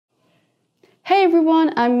Hey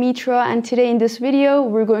everyone, I'm Mitra, and today in this video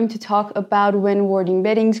we're going to talk about when word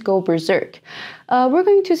embeddings go berserk. We're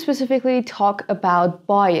going to specifically talk about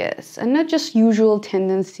bias, and not just usual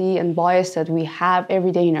tendency and bias that we have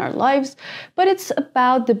every day in our lives, but it's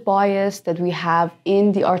about the bias that we have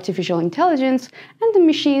in the artificial intelligence and the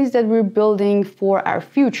machines that we're building for our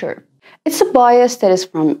future. It's a bias that is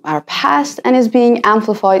from our past and is being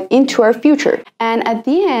amplified into our future. And at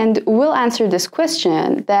the end, we'll answer this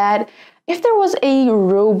question that if there was a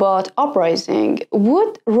robot uprising,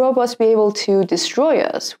 would robots be able to destroy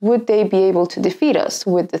us? Would they be able to defeat us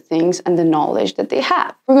with the things and the knowledge that they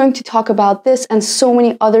have? We're going to talk about this and so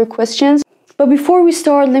many other questions. But before we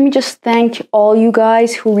start, let me just thank all you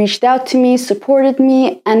guys who reached out to me, supported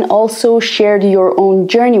me, and also shared your own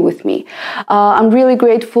journey with me. I'm really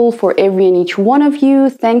grateful for every and each one of you.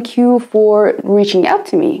 Thank you for reaching out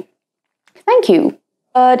to me. Thank you.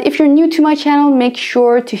 But if you're new to my channel, make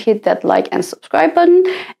sure to hit that like and subscribe button.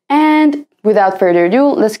 And without further ado,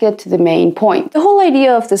 let's get to the main point. The whole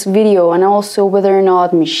idea of this video, and also whether or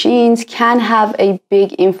not machines can have a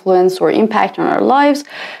big influence or impact on our lives,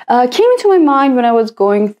 came into my mind when I was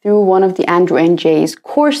going through one of the Andrew Ng's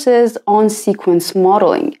courses on sequence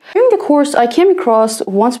modeling. During the course, I came across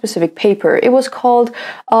one specific paper. It was called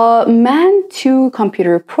Man to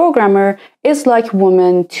Computer Programmer is like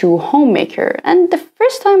Woman to Homemaker. And the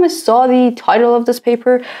first time I saw the title of this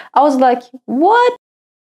paper, I was like, what?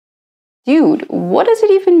 Dude, what does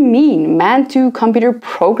it even mean? Man to computer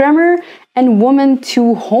programmer and woman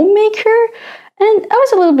to homemaker? And I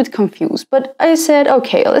was a little bit confused, but I said,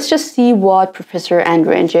 okay, let's just see what Professor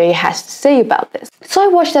Andrew Ng has to say about this. So I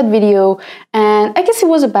watched that video, and I guess it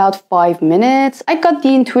was about 5 minutes. I got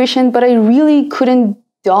the intuition, but I really couldn't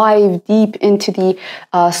dive deep into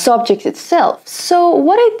the subject itself. So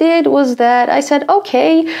what I did was that I said,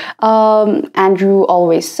 okay, Andrew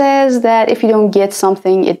always says that if you don't get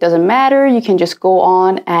something, it doesn't matter. You can just go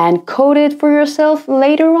on and code it for yourself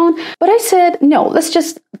later on. But I said, no, let's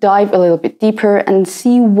just dive a little bit deeper and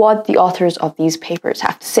see what the authors of these papers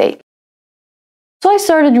have to say. So I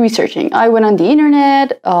started researching. I went on the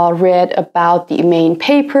internet, read about the main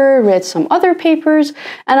paper, read some other papers,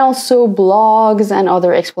 and also blogs and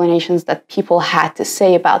other explanations that people had to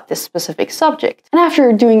say about this specific subject. And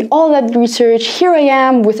after doing all that research, here I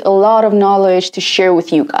am with a lot of knowledge to share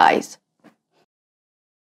with you guys.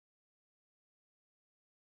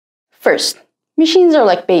 First, machines are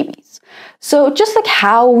like babies. So just like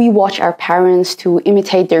how we watch our parents to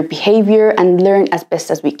imitate their behavior and learn as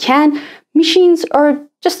best as we can, machines are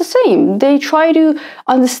just the same. They try to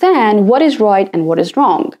understand what is right and what is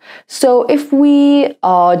wrong. So if we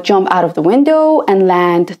jump out of the window and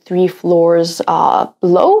land 3 floors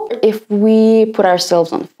below, if we put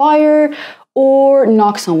ourselves on fire or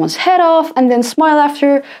knock someone's head off and then smile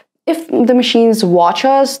after, if the machines watch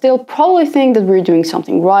us, they'll probably think that we're doing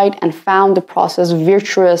something right and found the process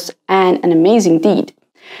virtuous and an amazing deed.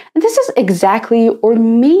 And this is exactly, or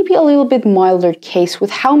maybe a little bit milder case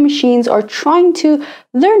with how machines are trying to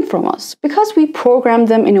learn from us. Because we program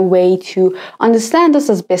them in a way to understand us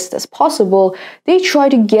as best as possible, they try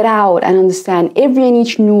to get out and understand every and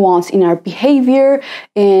each nuance in our behavior,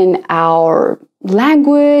 in our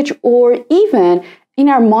language, or even in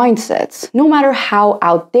our mindsets, no matter how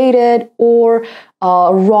outdated or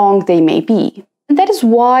wrong they may be. And that is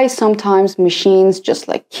why sometimes machines, just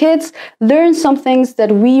like kids, learn some things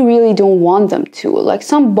that we really don't want them to, like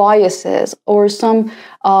some biases or some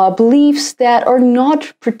beliefs that are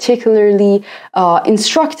not particularly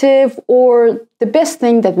instructive or the best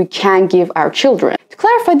thing that we can give our children. To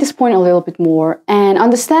clarify this point a little bit more and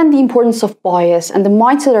understand the importance of bias and the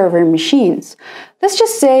mindset of our machines, let's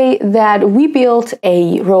just say that we built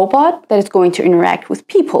a robot that is going to interact with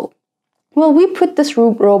people. Well, we put this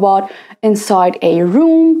robot inside a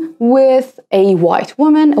room with a white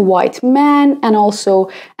woman, a white man, and also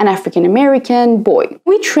an African-American boy.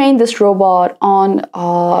 We trained this robot on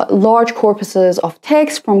large corpuses of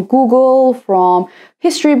text from Google, from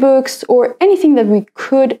history books, or anything that we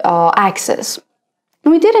could access.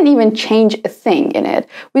 And we didn't even change a thing in it.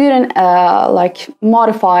 We didn't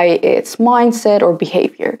modify its mindset or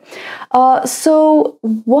behavior. So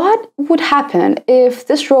what would happen if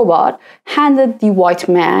this robot handed the white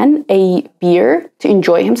man a beer to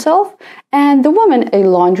enjoy himself and the woman a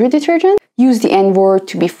laundry detergent, used the N-word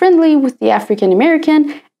to be friendly with the African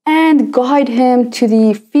American, and guide him to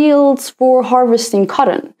the fields for harvesting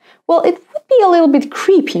cotton? Well, it would be a little bit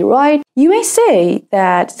creepy, right? You may say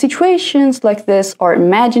that situations like this are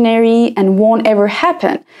imaginary and won't ever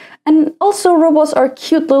happen. And also robots are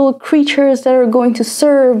cute little creatures that are going to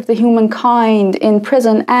serve the humankind in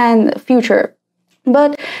present and future.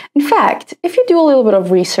 But in fact, if you do a little bit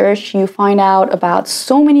of research, you find out about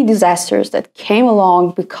so many disasters that came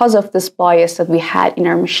along because of this bias that we had in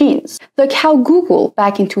our machines. Like how Google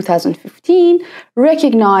back in 2015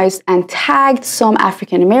 recognized and tagged some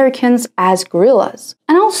African Americans as gorillas.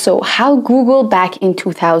 And also how Google back in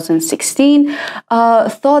 2016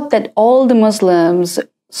 thought that all the Muslims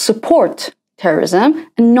support terrorism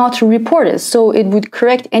and not report it. So it would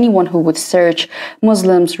correct anyone who would search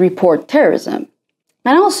Muslims report terrorism.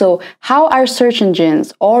 And also how our search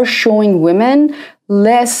engines are showing women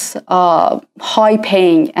less high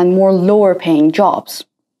paying and more lower paying jobs.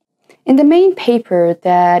 In the main paper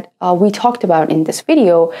that we talked about in this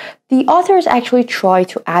video, the authors actually try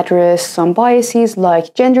to address some biases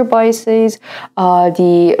like gender biases,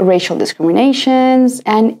 the racial discriminations,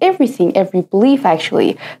 and every belief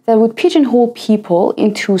actually that would pigeonhole people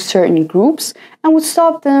into certain groups and would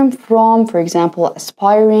stop them from, for example,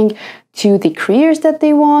 aspiring to the careers that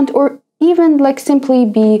they want, or even like simply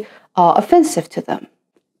be offensive to them.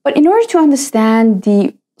 But in order to understand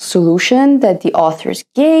the solution that the authors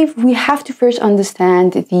gave, we have to first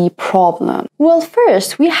understand the problem. Well,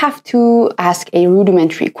 first, we have to ask a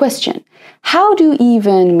rudimentary question. How do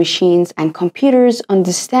even machines and computers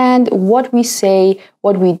understand what we say,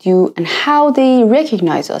 what we do, and how they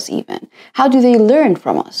recognize us even? How do they learn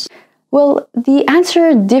from us? Well, the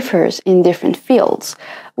answer differs in different fields.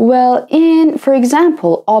 Well, in, for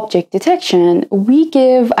example, object detection, we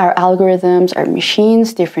give our algorithms, our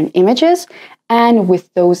machines, different images, and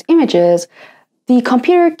with those images, the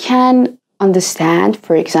computer can understand,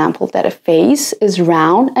 for example, that a face is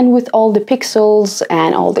round, and with all the pixels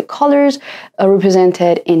and all the colors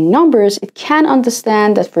represented in numbers, it can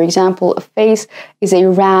understand that, for example, a face is a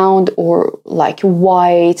round or like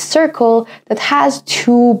white circle that has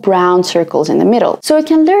two brown circles in the middle. So it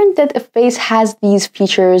can learn that a face has these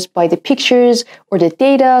features by the pictures or the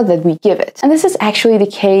data that we give it. And this is actually the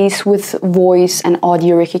case with voice and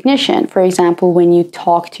audio recognition. For example, when you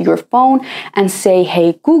talk to your phone and say,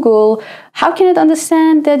 "Hey Google," how can it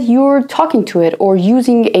understand that you're talking to it or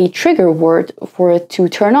using a trigger word for it to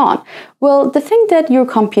turn on? Well, the thing that your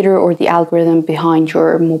computer or the algorithm behind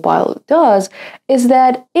your mobile does is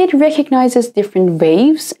that it recognizes different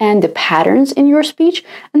waves and the patterns in your speech,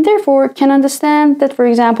 and therefore can understand that, for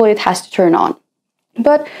example, it has to turn on.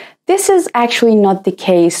 But this is actually not the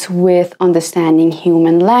case with understanding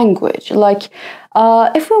human language. Like,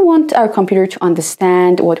 if we want our computer to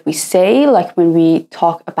understand what we say, like when we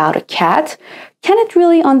talk about a cat, can it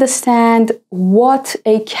really understand what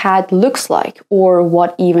a cat looks like or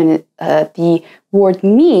what even the word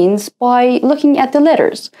means by looking at the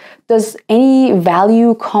letters? Does any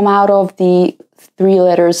value come out of the three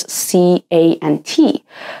letters C, A, and T?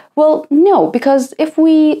 Well, no, because if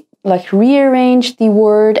we rearrange the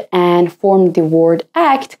word and form the word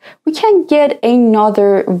act, we can get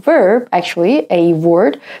another verb, actually a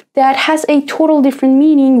word, that has a total different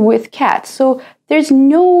meaning with cat. So there's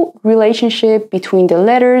no relationship between the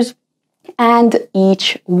letters and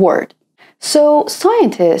each word. So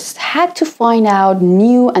scientists had to find out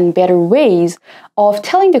new and better ways of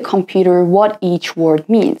telling the computer what each word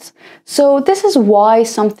means. So this is why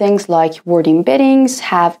some things like word embeddings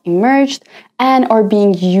have emerged and are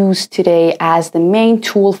being used today as the main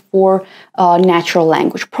tool for natural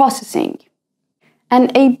language processing.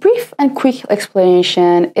 And a brief and quick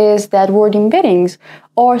explanation is that word embeddings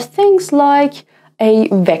are things like a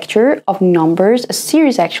vector of numbers, a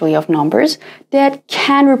series actually of numbers, that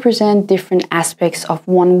can represent different aspects of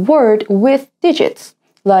one word with digits.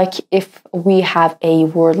 Like if we have a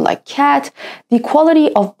word like cat, the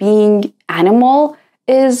quality of being animal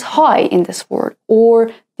is high in this word,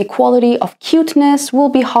 or the quality of cuteness will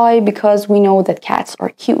be high because we know that cats are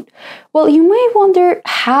cute. Well, you may wonder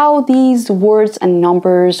how these words and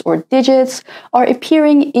numbers or digits are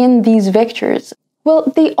appearing in these vectors.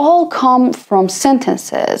 Well, they all come from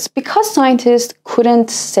sentences. Because scientists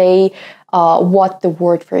couldn't say what the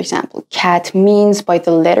word, for example, cat means by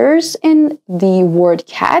the letters in the word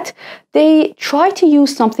cat, they tried to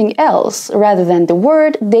use something else. Rather than the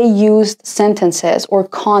word, they used sentences or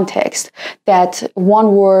context that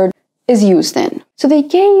one word is used in. So they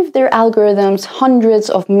gave their algorithms hundreds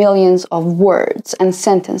of millions of words and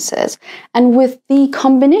sentences, and with the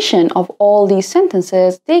combination of all these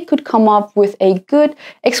sentences, they could come up with a good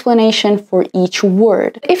explanation for each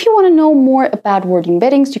word. If you want to know more about word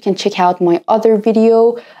embeddings, you can check out my other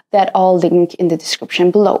video that I'll link in the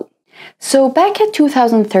description below. So back in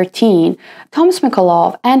 2013, Thomas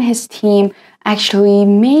McAuliffe and his team actually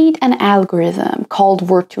made an algorithm called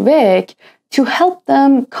word2vec to help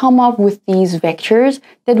them come up with these vectors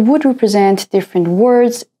that would represent different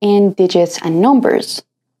words and digits and numbers.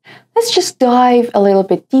 Let's just dive a little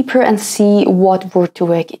bit deeper and see what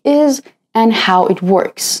Word2Vec is and how it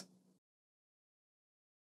works.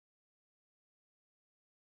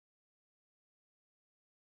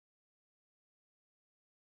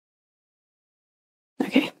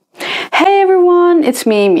 Okay. Hey everyone, it's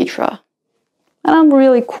me, Mitra. And I'm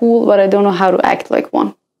really cool, but I don't know how to act like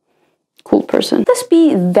one cool person. Let's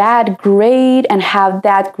be that great and have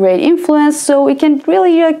that great influence so it can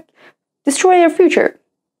really destroy our future.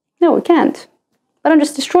 No, it can't. But I'm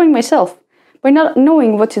just destroying myself by not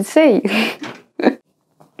knowing what to say.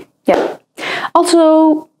 Yeah.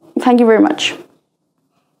 Also, thank you very much.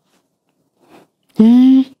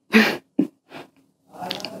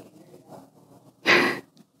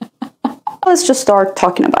 Let's just start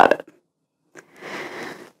talking about it.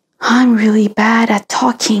 I'm really bad at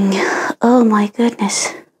talking. Oh my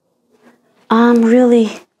goodness. I'm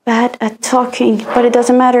really bad at talking, but it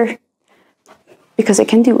doesn't matter because I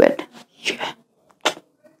can do it. Yeah.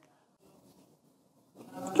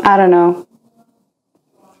 I don't know.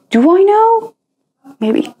 Do I know?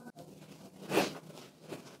 Maybe.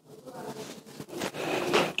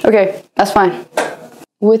 Okay, that's fine.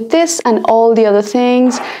 With this and all the other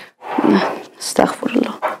things,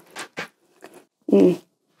 astaghfirullah.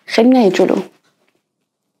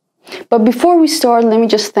 But before we start, let me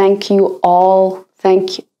just thank all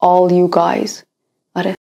you guys